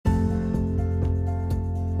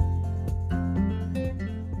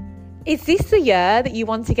Is this the year that you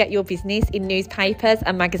want to get your business in newspapers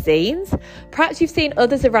and magazines? Perhaps you've seen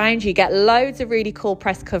others around you get loads of really cool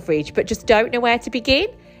press coverage, but just don't know where to begin?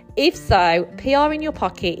 If so, PR in Your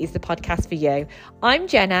Pocket is the podcast for you. I'm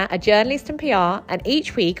Jenna, a journalist and PR, and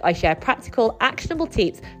each week I share practical, actionable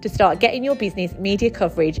tips to start getting your business media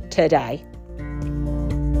coverage today.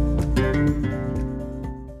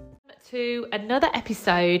 To another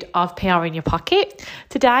episode of PR in Your Pocket.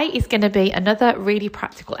 Today is going to be another really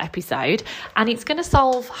practical episode, and it's going to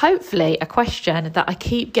solve, hopefully, a question that I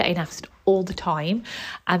keep getting asked all the time,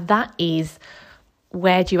 and that is,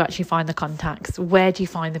 where do you actually find the contacts? Where do you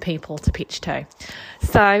find the people to pitch to?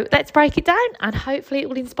 So let's break it down, and hopefully it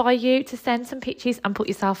will inspire you to send some pitches and put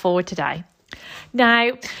yourself forward today.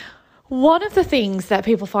 Now, one of the things that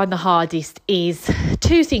people find the hardest is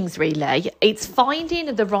two things, really. It's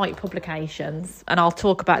finding the right publications, and I'll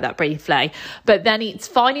talk about that briefly, but then it's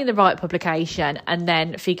finding the right publication and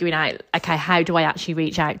then figuring out, okay, how do I actually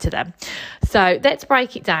reach out to them? So let's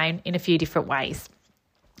break it down in a few different ways.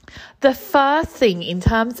 The first thing in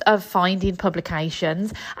terms of finding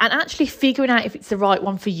publications and actually figuring out if it's the right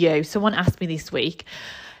one for you, someone asked me this week,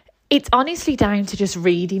 it's honestly down to just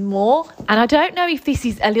reading more. And I don't know if this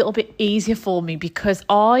is a little bit easier for me because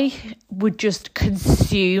I would just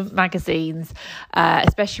consume magazines,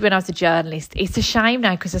 especially when I was a journalist. It's a shame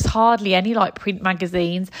now because there's hardly any like print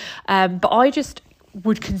magazines, but I just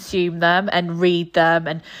would consume them and read them.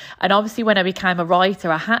 And obviously when I became a writer,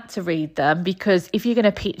 I had to read them because if you're going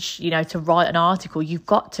to pitch, to write an article, you've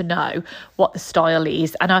got to know what the style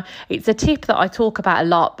is. And it's a tip that I talk about a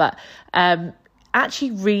lot, but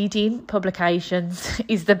actually reading publications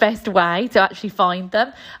is the best way to actually find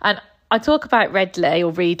them. And I talk about Readly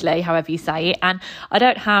or Readly, however you say it, and I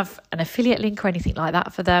don't have an affiliate link or anything like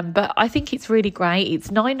that for them, but I think it's really great. It's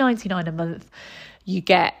 $9.99 a month. You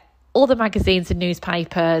get all the magazines and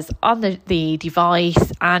newspapers on the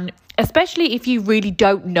device, and especially if you really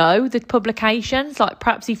don't know the publications, like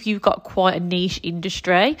perhaps if you've got quite a niche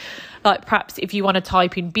industry, like perhaps if you want to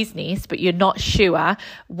type in business but you're not sure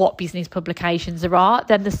what business publications there are,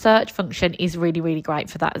 then the search function is really, really great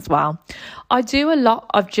for that as well. I do a lot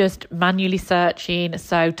of just manually searching,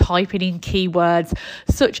 so typing in keywords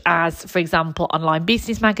such as, for example, online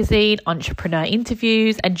business magazine, entrepreneur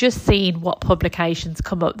interviews, and just seeing what publications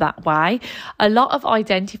come up that way. A lot of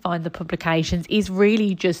identifying the publications is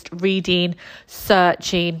really just reading,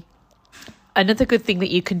 searching. Another good thing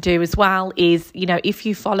that you can do as well is, if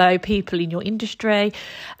you follow people in your industry,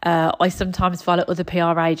 I sometimes follow other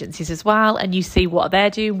PR agencies as well, and you see what they're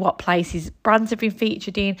doing, what places brands have been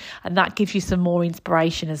featured in, and that gives you some more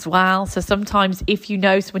inspiration as well. So sometimes if you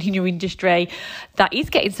know someone in your industry that is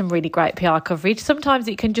getting some really great PR coverage, sometimes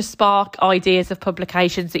it can just spark ideas of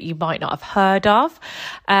publications that you might not have heard of.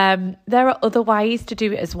 There are other ways to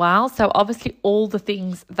do it as well. So obviously all the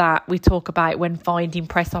things that we talk about when finding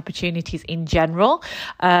press opportunities in general,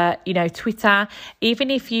 Twitter, even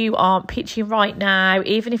if you aren't pitching right now,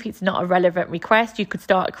 even if it's not a relevant request, you could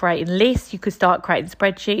start creating lists, you could start creating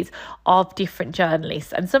spreadsheets of different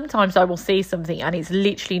journalists. And sometimes I will see something and it's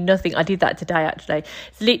literally nothing. I did that today, actually.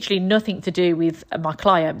 It's literally nothing to do with my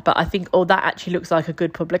client, but I think, that actually looks like a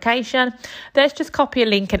good publication. Let's just copy a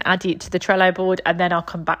link and add it to the Trello board, and then I'll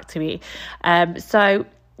come back to it. So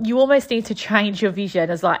you almost need to change your vision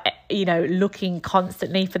as looking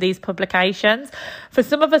constantly for these publications. For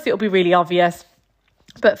some of us, it'll be really obvious.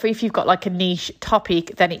 But if you've got like a niche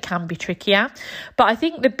topic, then it can be trickier. But I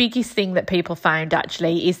think the biggest thing that people found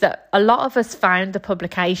actually is that a lot of us found the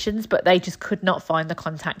publications, but they just could not find the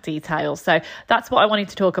contact details. So that's what I wanted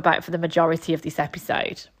to talk about for the majority of this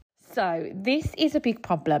episode. So this is a big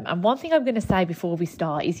problem. And one thing I'm going to say before we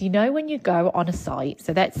start is, when you go on a site,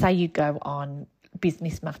 so let's say you go on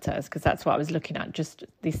Business Matters, because that's what I was looking at just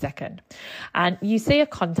this second, and you see a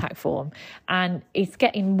contact form, and it's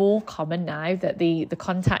getting more common now that the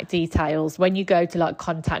contact details when you go to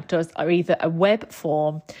contact us are either a web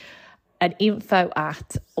form, an info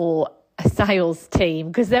at, or a sales team,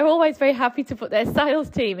 because they're always very happy to put their sales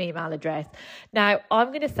team email address. Now, I'm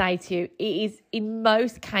going to say to you, it is in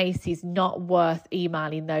most cases not worth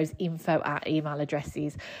emailing those info at email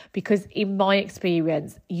addresses, because in my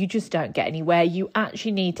experience, you just don't get anywhere. You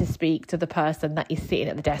actually need to speak to the person that is sitting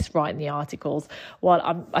at the desk writing the articles.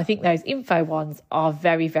 While I think those info ones are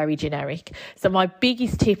very, very generic. So my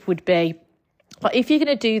biggest tip would be, if you're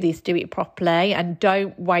going to do this, do it properly and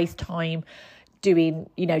don't waste time doing,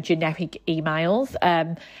 generic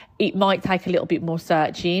emails. It might take a little bit more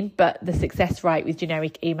searching, but the success rate with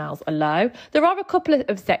generic emails are low. There are a couple of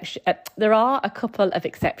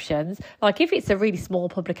exceptions. Like if it's a really small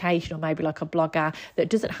publication or maybe like a blogger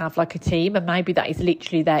that doesn't have like a team and maybe that is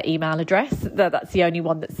literally their email address, that's the only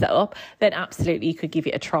one that's set up, then absolutely you could give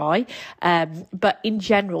it a try. But in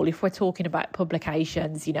general, if we're talking about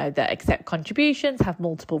publications, that accept contributions, have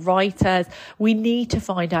multiple writers, we need to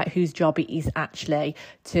find out whose job it is actually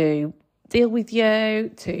to deal with you,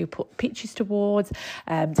 to put pictures towards,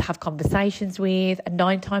 to have conversations with. And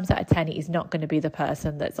 9 times out of 10, it is not going to be the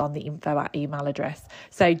person that's on the info at email address.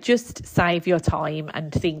 So just save your time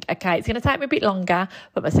and think, okay, it's going to take me a bit longer,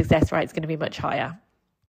 but my success rate is going to be much higher.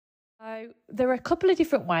 So there are a couple of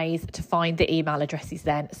different ways to find the email addresses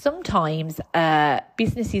then. Sometimes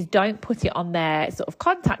businesses don't put it on their sort of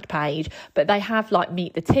contact page, but they have like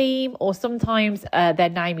meet the team, or sometimes their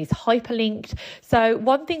name is hyperlinked. So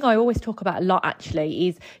one thing I always talk about a lot actually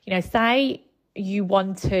is, say you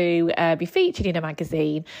want to be featured in a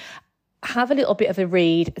magazine, have a little bit of a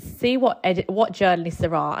read, see what journalists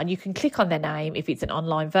there are, and you can click on their name if it's an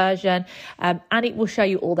online version, and it will show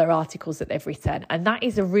you all their articles that they've written. And that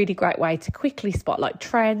is a really great way to quickly spot like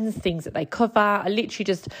trends, things that they cover. I literally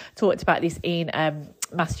just talked about this in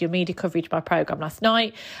Master Your Media Coverage, my programme last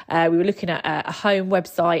night. We were looking at a home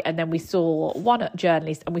website, and then we saw one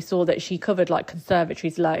journalist and we saw that she covered like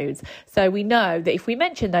conservatories loads. So we know that if we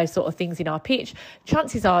mention those sort of things in our pitch,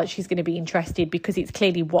 chances are she's going to be interested because it's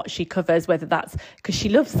clearly what she covers, whether that's because she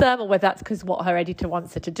loves them or whether that's because what her editor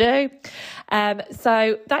wants her to do.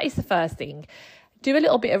 So that is the first thing. Do a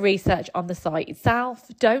little bit of research on the site itself.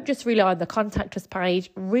 Don't just rely on the contact us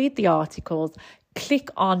page. Read the articles. Click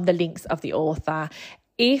on the links of the author.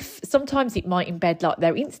 If sometimes it might embed like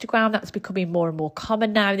their Instagram, that's becoming more and more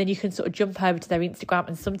common now, then you can sort of jump over to their Instagram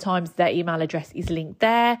and sometimes their email address is linked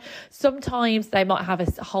there. Sometimes they might have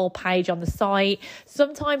a whole page on the site.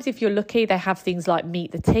 Sometimes if you're lucky, they have things like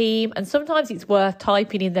meet the team, and sometimes it's worth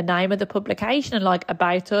typing in the name of the publication and like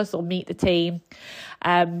about us or meet the team.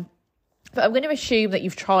 But I'm going to assume that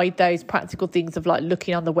you've tried those practical things of like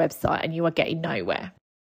looking on the website and you are getting nowhere.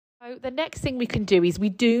 So the next thing we can do is we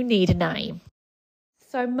do need a name.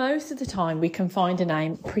 So most of the time we can find a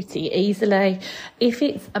name pretty easily. If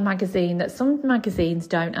it's a magazine, that some magazines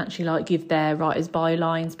don't actually like give their writers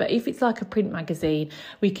bylines, but if it's like a print magazine,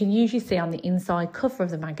 we can usually see on the inside cover of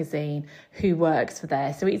the magazine who works for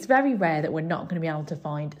there. So it's very rare that we're not going to be able to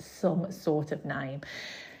find some sort of name.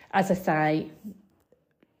 As I say,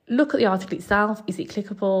 look at the article itself. Is it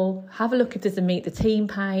clickable? Have a look if there's a meet the team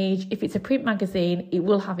page. If it's a print magazine, it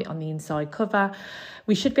will have it on the inside cover.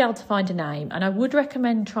 We should be able to find a name, and I would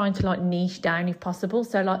recommend trying to like niche down if possible.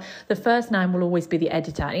 So like the first name will always be the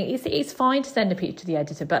editor. It's fine to send a picture to the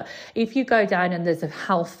editor, but if you go down and there's a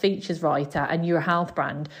health features writer and you're a health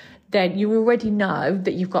brand, then you already know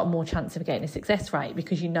that you've got more chance of getting a success rate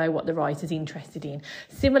because you know what the writer's interested in.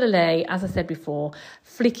 Similarly, as I said before,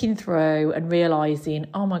 flicking through and realising,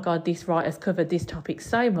 oh my God, this writer's covered this topic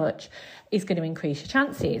so much is going to increase your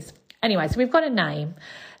chances. Anyway, so we've got a name.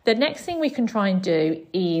 The next thing we can try and do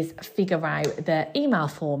is figure out the email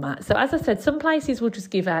format. So as I said, some places will just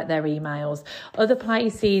give out their emails. Other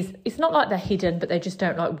places, it's not like they're hidden, but they just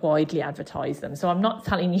don't like widely advertise them. So I'm not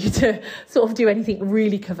telling you to sort of do anything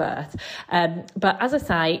really covert. But as I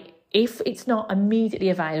say, if it's not immediately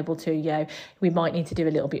available to you, we might need to do a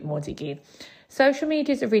little bit more digging. Social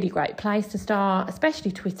media is a really great place to start, especially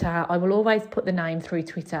Twitter. I will always put the name through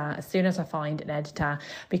Twitter as soon as I find an editor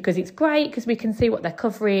because it's great because we can see what they're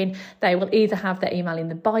covering. They will either have their email in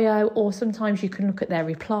the bio, or sometimes you can look at their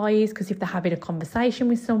replies because if they're having a conversation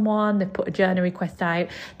with someone, they've put a journal request out,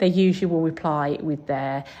 they usually will reply with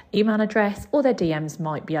their email address, or their DMs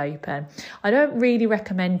might be open. I don't really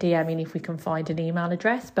recommend DMing if we can find an email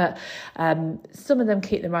address, but some of them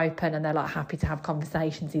keep them open and they're like happy to have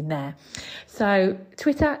conversations in there. So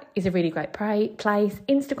Twitter is a really great place.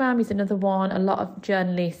 Instagram is another one. A lot of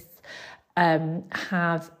journalists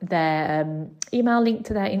have their email linked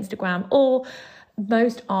to their Instagram, or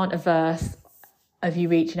most aren't averse of you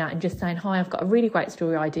reaching out and just saying, hi, I've got a really great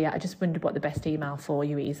story idea. I just wondered what the best email for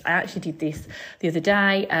you is. I actually did this the other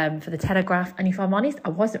day for the Telegraph. And if I'm honest, I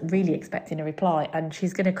wasn't really expecting a reply. And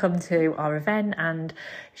she's going to come to our event and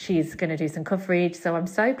she's going to do some coverage. So I'm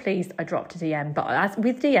so pleased I dropped a DM. But as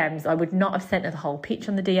with DMs, I would not have sent her the whole pitch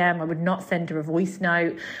on the DM. I would not send her a voice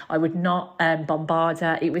note. I would not bombard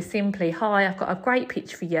her. It was simply, hi, I've got a great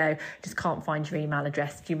pitch for you. Just can't find your email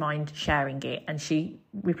address. Do you mind sharing it? And she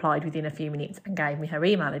replied within a few minutes and gave gave me her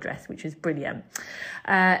email address, which was brilliant.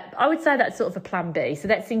 I would say that's sort of a plan B. So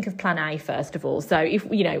let's think of plan A first of all. So if,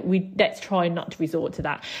 let's try not to resort to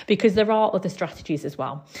that, because there are other strategies as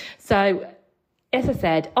well. So as I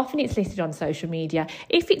said, often it's listed on social media.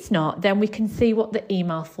 If it's not, then we can see what the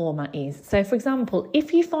email format is. So, for example,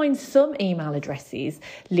 if you find some email addresses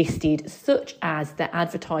listed, such as the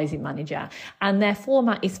advertising manager, and their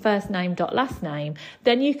format is first name dot last name,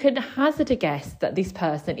 then you can hazard a guess that this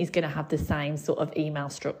person is going to have the same sort of email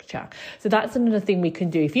structure. So that's another thing we can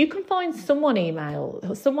do. If you can find someone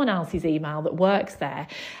else's email that works there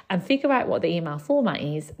and figure out what the email format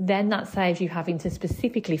is, then that saves you having to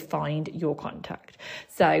specifically find your contact.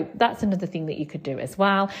 So that's another thing that you could do as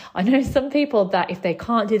well. I know some people that if they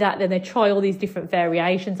can't do that, then they try all these different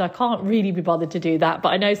variations. I can't really be bothered to do that, but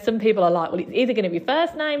I know some people are like, well, it's either going to be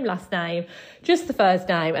first name, last name, just the first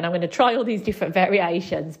name, and I'm going to try all these different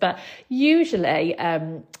variations. But usually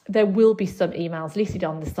there will be some emails listed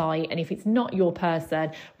on the site, and if it's not your person,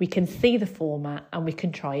 we can see the format and we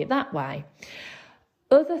can try it that way.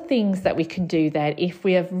 Other things that we can do then, if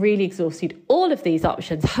we have really exhausted all of these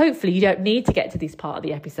options, hopefully you don't need to get to this part of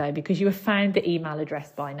the episode because you have found the email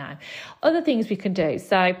address by now. Other things we can do.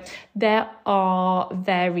 So there are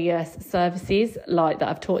various services like that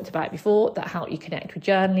I've talked about before that help you connect with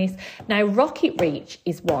journalists. Now, Rocket Reach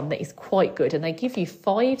is one that is quite good, and they give you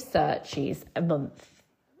 5 searches a month.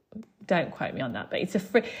 Don't quote me on that, but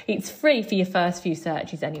it's free for your first few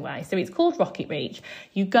searches anyway. So it's called Rocket Reach.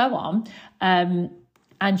 You go on,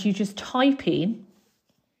 and you just type in,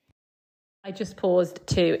 I just paused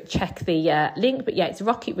to check the link, but yeah, it's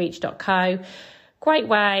rocketreach.co. Great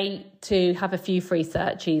way to have a few free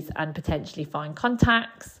searches and potentially find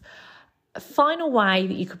contacts. A final way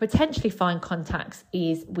that you could potentially find contacts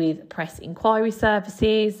is with press inquiry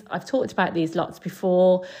services. I've talked about these lots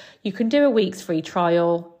before. You can do a week's free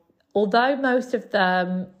trial. Although most of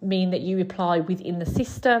them mean that you reply within the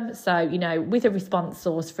system. So, with a response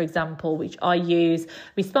source, for example, which I use,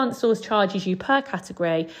 response source charges you per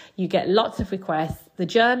category. You get lots of requests. The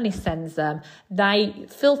journalist sends them, they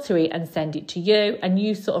filter it and send it to you, and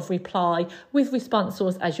you sort of reply with response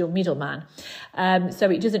source as your middleman. So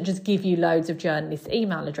it doesn't just give you loads of journalists'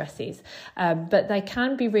 email addresses, but they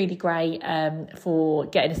can be really great for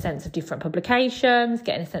getting a sense of different publications,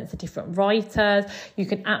 getting a sense of different writers. You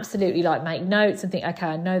can absolutely make notes and think, okay,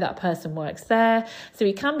 I know that person works there. So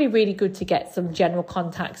it can be really good to get some general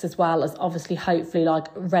contacts as well as obviously hopefully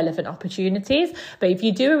relevant opportunities. But if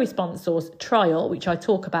you do a response source trial, which I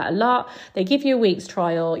talk about a lot, they give you a week's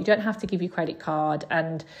trial. You don't have to give your credit card,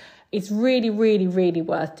 and it's really, really, really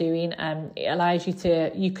worth doing. It allows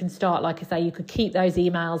you can start, like I say, you could keep those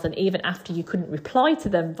emails, and even after you couldn't reply to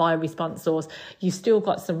them via response source, you've still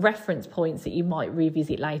got some reference points that you might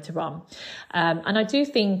revisit later on. And I do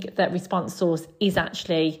think that response source is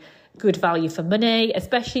actually good value for money,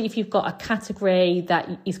 especially if you've got a category that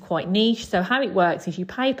is quite niche. So how it works is you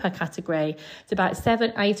pay per category. It's about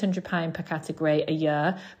 £700-800 per category a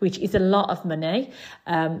year, which is a lot of money.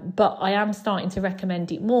 But I am starting to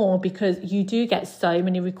recommend it more because you do get so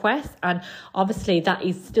many requests, and obviously that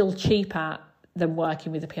is still cheaper than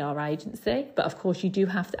working with a PR agency. But of course, you do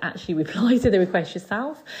have to actually reply to the request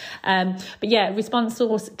yourself. But yeah, response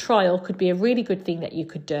source trial could be a really good thing that you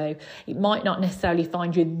could do. It might not necessarily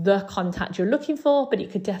find you the contact you're looking for, but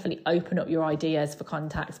it could definitely open up your ideas for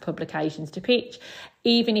contacts, publications to pitch.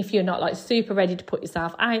 Even if you're not super ready to put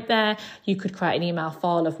yourself out there, you could create an email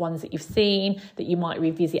file of ones that you've seen that you might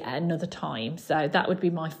revisit at another time. So that would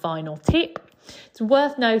be my final tip. It's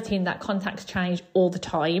worth noting that contacts change all the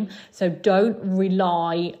time, so don't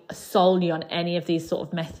rely solely on any of these sort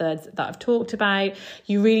of methods that I've talked about.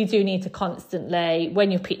 You really do need to constantly,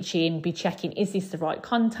 when you're pitching, be checking, is this the right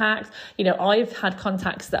contact? I've had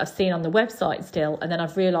contacts that I've seen on the website still, and then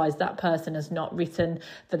I've realised that person has not written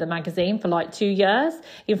for the magazine for 2 years.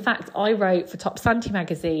 In fact, I wrote for Top Santi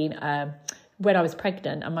magazine when I was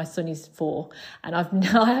pregnant, and my son is 4, and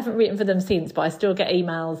I haven't written for them since, but I still get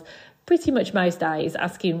emails pretty much most days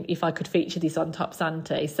asking if I could feature this on Top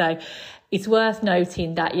Santi. So it's worth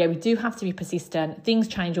noting that, we do have to be persistent. Things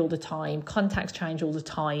change all the time. Contacts change all the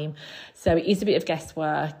time. So it is a bit of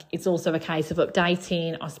guesswork. It's also a case of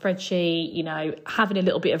updating our spreadsheet, having a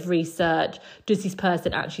little bit of research. Does this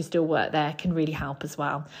person actually still work there? Can really help as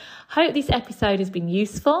well. Hope this episode has been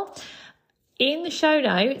useful. In the show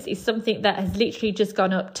notes is something that has literally just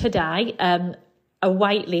gone up today, a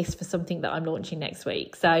wait list for something that I'm launching next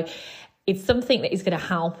week. So it's something that is going to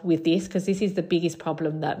help with this, because this is the biggest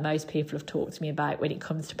problem that most people have talked to me about when it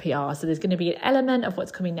comes to PR. So there's going to be an element of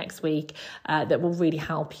what's coming next week that will really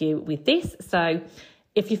help you with this. So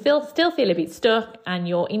If you still feel a bit stuck and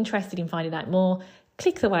you're interested in finding out more,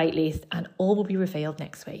 click the waitlist and all will be revealed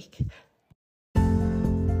next week.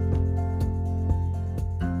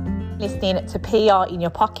 Listening to PR in your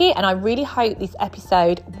pocket, and I really hope this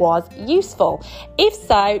episode was useful. If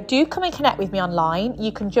so, do come and connect with me online.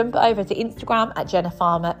 You can jump over to Instagram at Jenna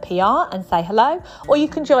Farmer PR and say hello, or you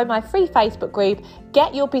can join my free Facebook group,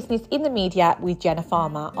 Get Your Business in the Media with Jenna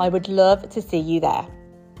Farmer. I would love to see you there.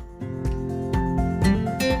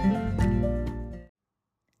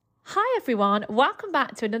 Hi everyone, welcome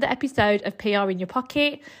back to another episode of PR in your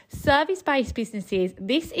pocket. Service-based businesses,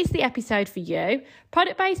 this is the episode for you.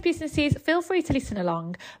 Product-based businesses, feel free to listen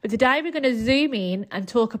along. But today we're going to zoom in and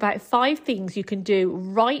talk about 5 things you can do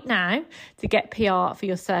right now to get PR for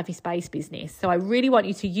your service-based business. So I really want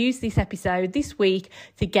you to use this episode this week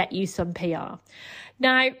to get you some PR.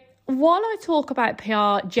 Now, while I talk about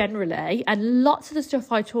PR generally, and lots of the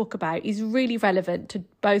stuff I talk about is really relevant to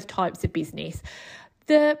both types of business,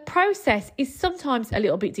 the process is sometimes a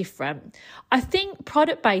little bit different. I think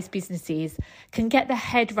product-based businesses can get their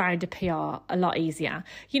head around a PR a lot easier.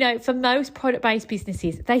 You know, for most product-based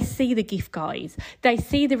businesses, they see the gift guides, they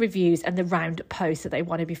see the reviews and the roundup posts that they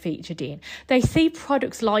want to be featured in. They see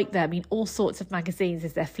products like them in all sorts of magazines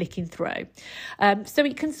as they're flicking through. So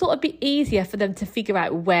it can sort of be easier for them to figure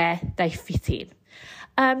out where they fit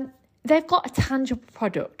in. They've got a tangible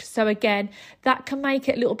product. So again, that can make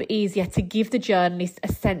it a little bit easier to give the journalist a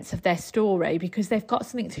sense of their story because they've got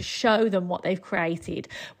something to show them what they've created.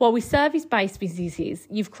 While with service-based businesses,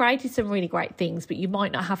 you've created some really great things, but you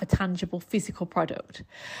might not have a tangible physical product.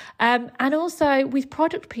 And also with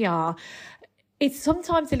product PR, it's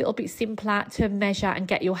sometimes a little bit simpler to measure and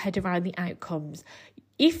get your head around the outcomes.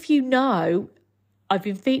 If you know, I've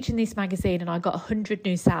been featured in this magazine and I got 100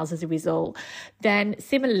 new sales as a result, then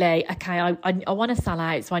similarly, okay, I want to sell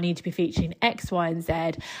out, so I need to be featured in X, Y, and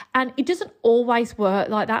Z. And it doesn't always work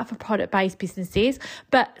like that for product-based businesses,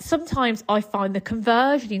 but sometimes I find the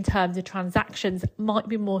conversion in terms of transactions might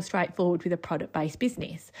be more straightforward with a product-based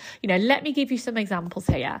business. You know, let me give you some examples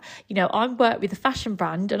here. You know, I work with a fashion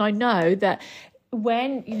brand and I know that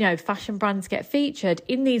when, you know, fashion brands get featured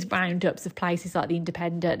in these roundups of places like The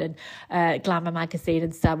Independent and Glamour magazine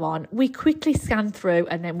and so on, we quickly scan through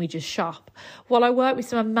and then we just shop. While I work with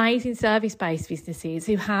some amazing service-based businesses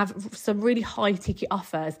who have some really high-ticket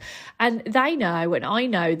offers, and they know and I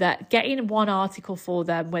know that getting one article for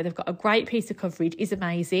them where they've got a great piece of coverage is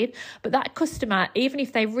amazing, but that customer, even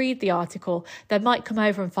if they read the article, they might come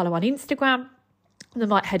over and follow on Instagram. They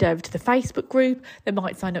might head over to the Facebook group. They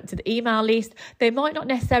might sign up to the email list. They might not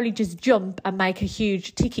necessarily just jump and make a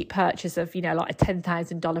huge ticket purchase of, you know, like a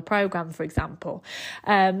 $10,000 program, for example.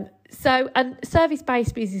 And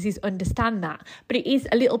service-based businesses understand that, but it is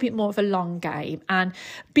a little bit more of a long game. And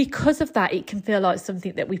because of that, it can feel like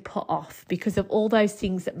something that we put off because of all those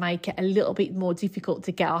things that make it a little bit more difficult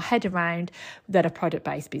to get our head around than a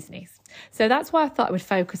product-based business. So that's why I thought I would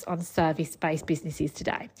focus on service-based businesses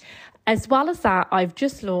today. As well as that, I've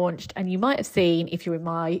just launched, and you might have seen if you're in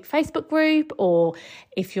my Facebook group or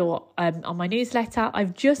if you're on my newsletter,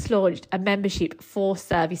 I've just launched a membership for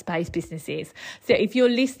service-based businesses. So if you're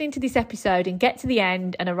listening to this episode and get to the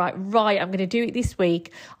end and are right, I'm going to do it this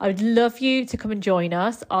week, I would love you to come and join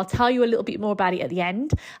us. I'll tell you a little bit more about it at the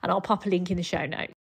end and I'll pop a link in the show notes.